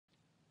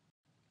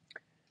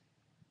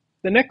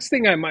the next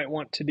thing I might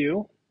want to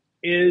do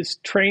is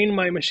train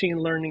my machine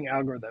learning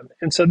algorithm.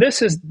 And so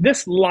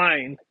this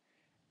line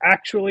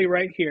actually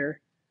right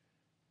here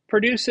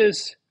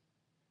produces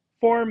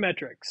four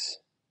metrics: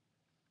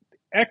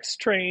 X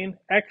train,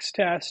 X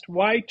test,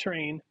 Y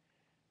train,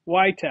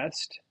 Y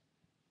test.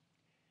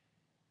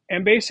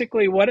 And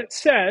basically what it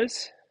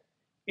says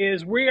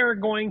is we are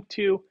going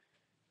to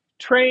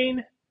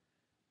train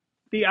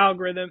the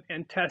algorithm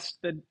and test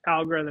the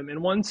algorithm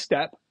in one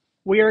step.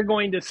 We are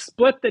going to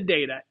split the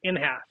data in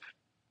half.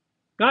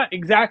 Not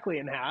exactly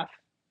in half,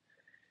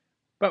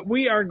 but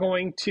we are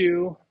going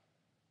to,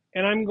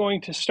 and I'm going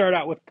to start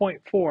out with zero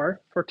point 0.4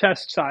 for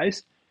test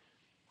size.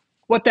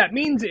 What that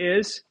means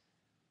is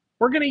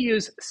we're going to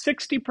use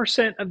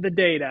 60% of the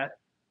data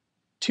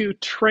to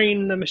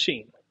train the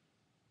machine.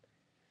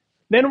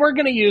 Then we're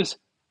going to use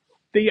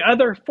the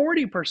other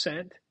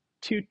 40%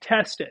 to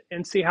test it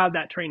and see how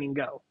that training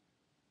goes.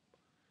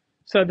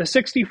 So the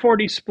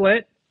 60-40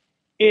 split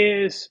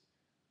is,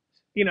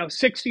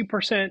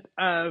 60%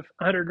 of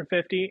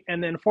 150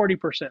 and then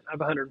 40% of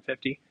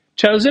 150,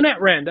 chosen at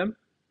random,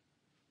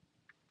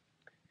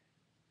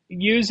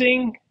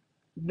 using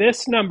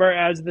this number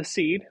as the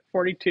seed,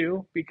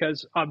 42,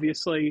 because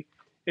obviously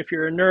if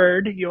you're a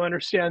nerd, you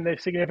understand the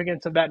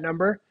significance of that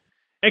number.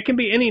 It can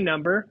be any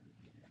number,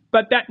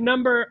 but that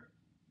number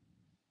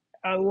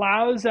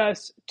allows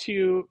us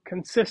to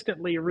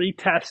consistently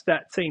retest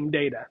that same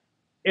data.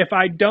 If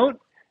I don't,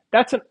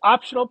 that's an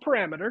optional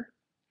parameter.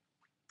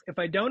 If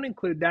I don't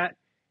include that,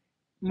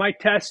 my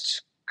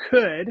tests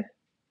could,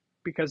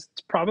 because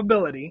it's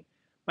probability,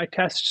 my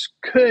tests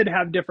could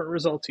have different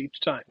results each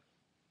time.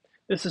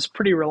 This is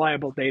pretty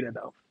reliable data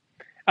though.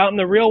 Out in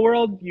the real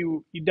world,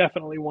 you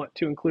definitely want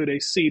to include a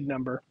seed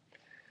number.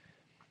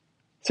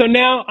 So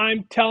now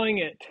I'm telling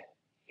it,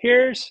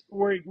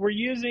 we're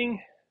using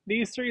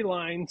these three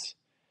lines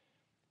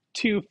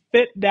to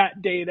fit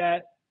that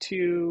data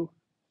to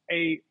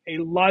a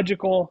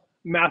logical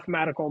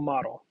mathematical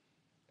model.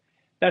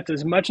 That's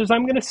as much as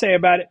I'm going to say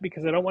about it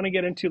because I don't want to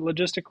get into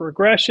logistic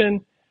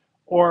regression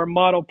or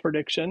model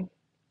prediction.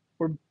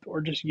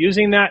 We're just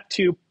using that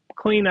to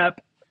clean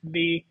up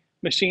the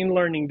machine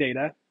learning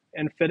data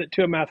and fit it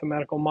to a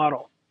mathematical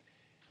model.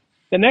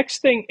 The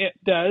next thing it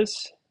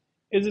does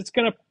is it's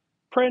going to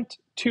print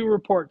two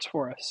reports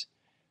for us: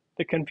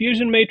 the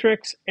confusion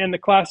matrix and the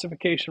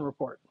classification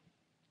report.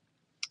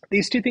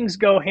 These two things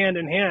go hand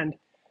in hand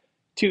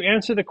to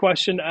answer the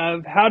question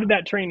of how did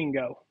that training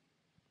go?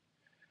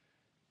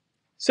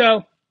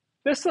 So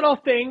this little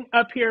thing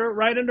up here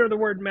right under the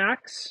word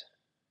max,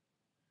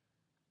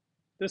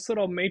 this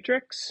little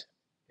matrix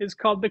is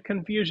called the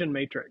confusion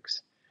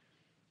matrix.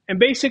 And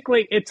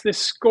basically it's the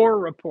score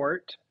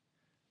report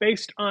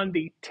based on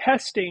the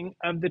testing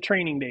of the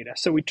training data.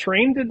 So we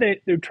trained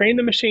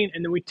the machine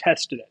and then we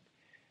tested it.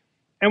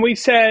 And we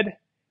said,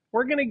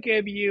 we're going to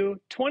give you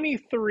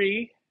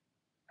 23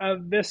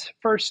 of this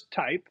first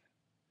type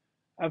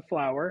of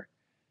flour,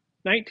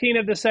 19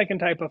 of the second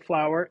type of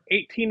flour,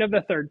 18 of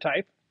the third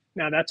type.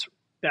 Now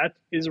that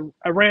is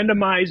a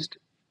randomized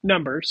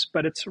numbers,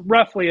 but it's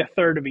roughly a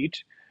third of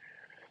each.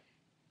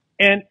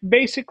 And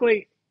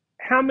basically,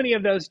 how many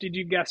of those did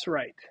you guess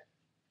right?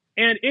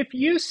 And if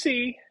you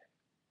see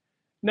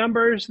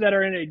numbers that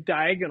are in a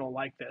diagonal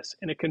like this,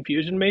 in a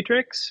confusion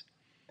matrix,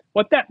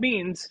 what that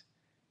means,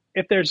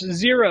 if there's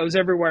zeros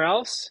everywhere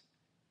else,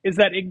 is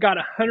that it got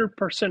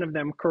 100% of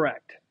them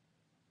correct,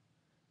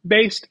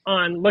 based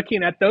on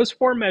looking at those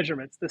four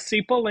measurements: the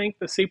sepal length,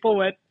 the sepal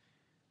width,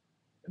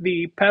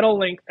 the petal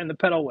length, and the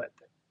petal width.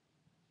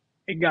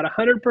 It got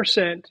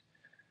 100%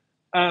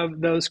 of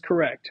those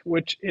correct,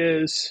 which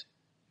is,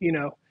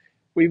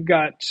 we've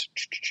got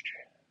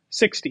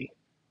 60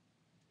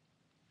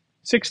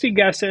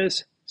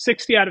 guesses,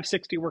 60 out of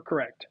 60 were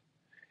correct.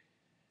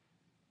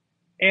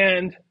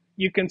 And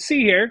you can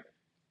see here,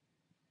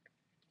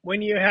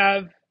 when you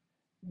have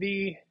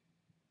the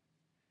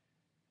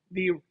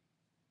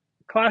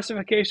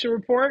classification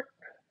report,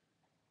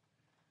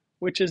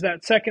 which is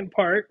that second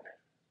part,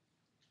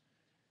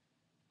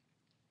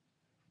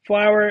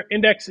 flour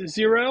index is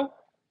 0.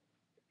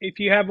 If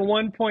you have a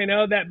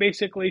 1.0, that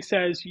basically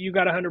says you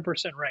got 100%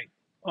 right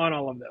on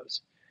all of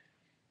those.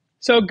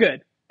 So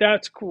good.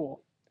 That's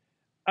cool.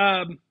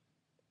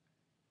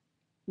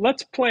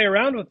 Let's play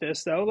around with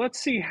this though. Let's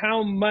see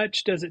how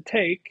much does it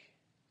take.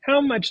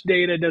 How much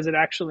data does it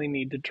actually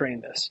need to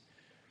train this?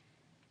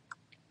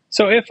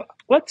 So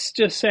let's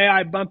just say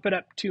I bump it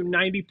up to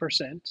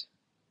 90%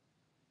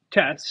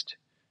 test.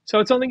 So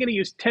it's only going to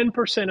use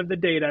 10% of the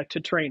data to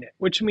train it,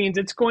 which means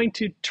it's going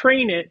to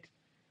train it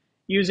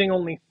using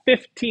only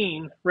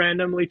 15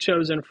 randomly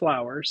chosen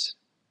flours.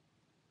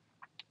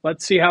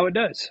 Let's see how it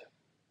does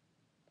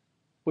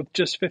with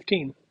just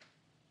 15.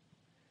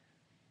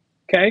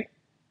 Okay.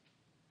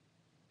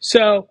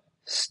 So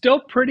still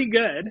pretty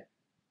good.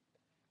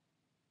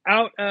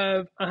 Out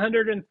of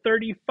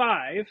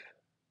 135,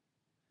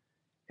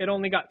 it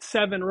only got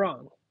 7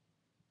 wrong.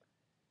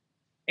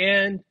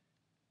 And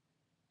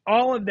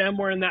all of them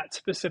were in that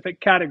specific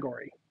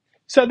category.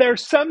 So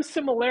there's some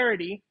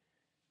similarity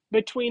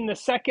between the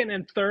second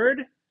and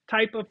third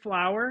type of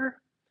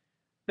flower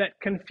that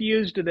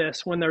confused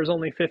this when there's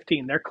only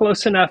 15. They're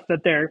close enough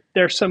that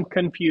there's some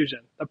confusion.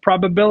 The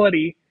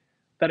probability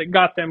that it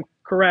got them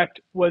correct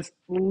was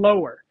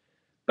lower.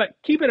 But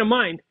keep it in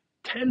mind,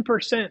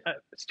 10%,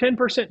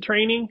 10%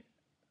 training,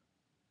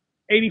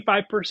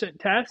 85%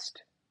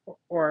 test,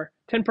 or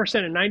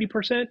 10% and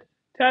 90%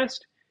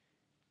 test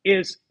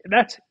is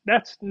that's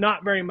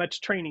not very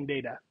much training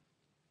data.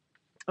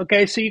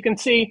 Okay, so you can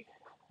see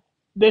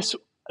this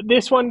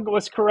one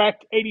was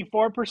correct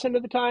 84%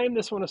 of the time.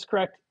 This one was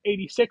correct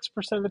 86%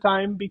 of the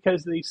time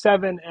because the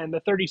 7 and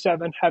the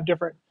 37 have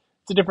different,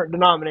 it's a different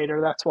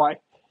denominator, that's why.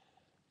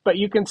 But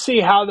you can see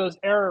how those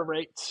error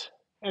rates,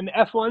 and the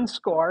F1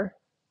 score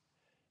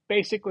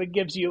basically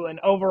gives you an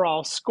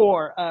overall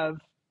score of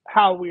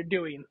how we're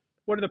doing.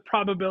 What are the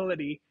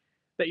probability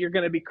that you're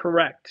going to be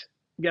correct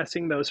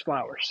guessing those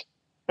flowers?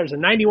 There's a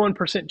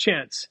 91%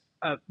 chance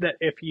that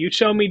if you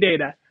show me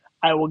data,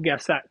 I will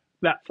guess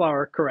that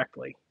flower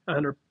correctly,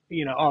 100,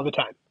 all the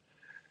time.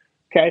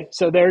 Okay,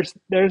 so there's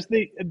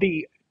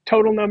the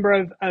total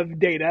number of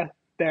data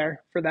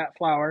there for that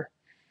flower,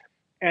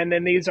 and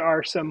then these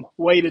are some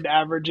weighted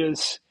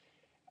averages.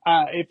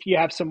 If you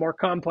have some more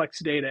complex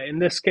data, in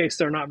this case,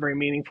 they're not very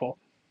meaningful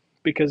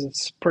because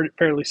it's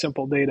fairly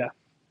simple data.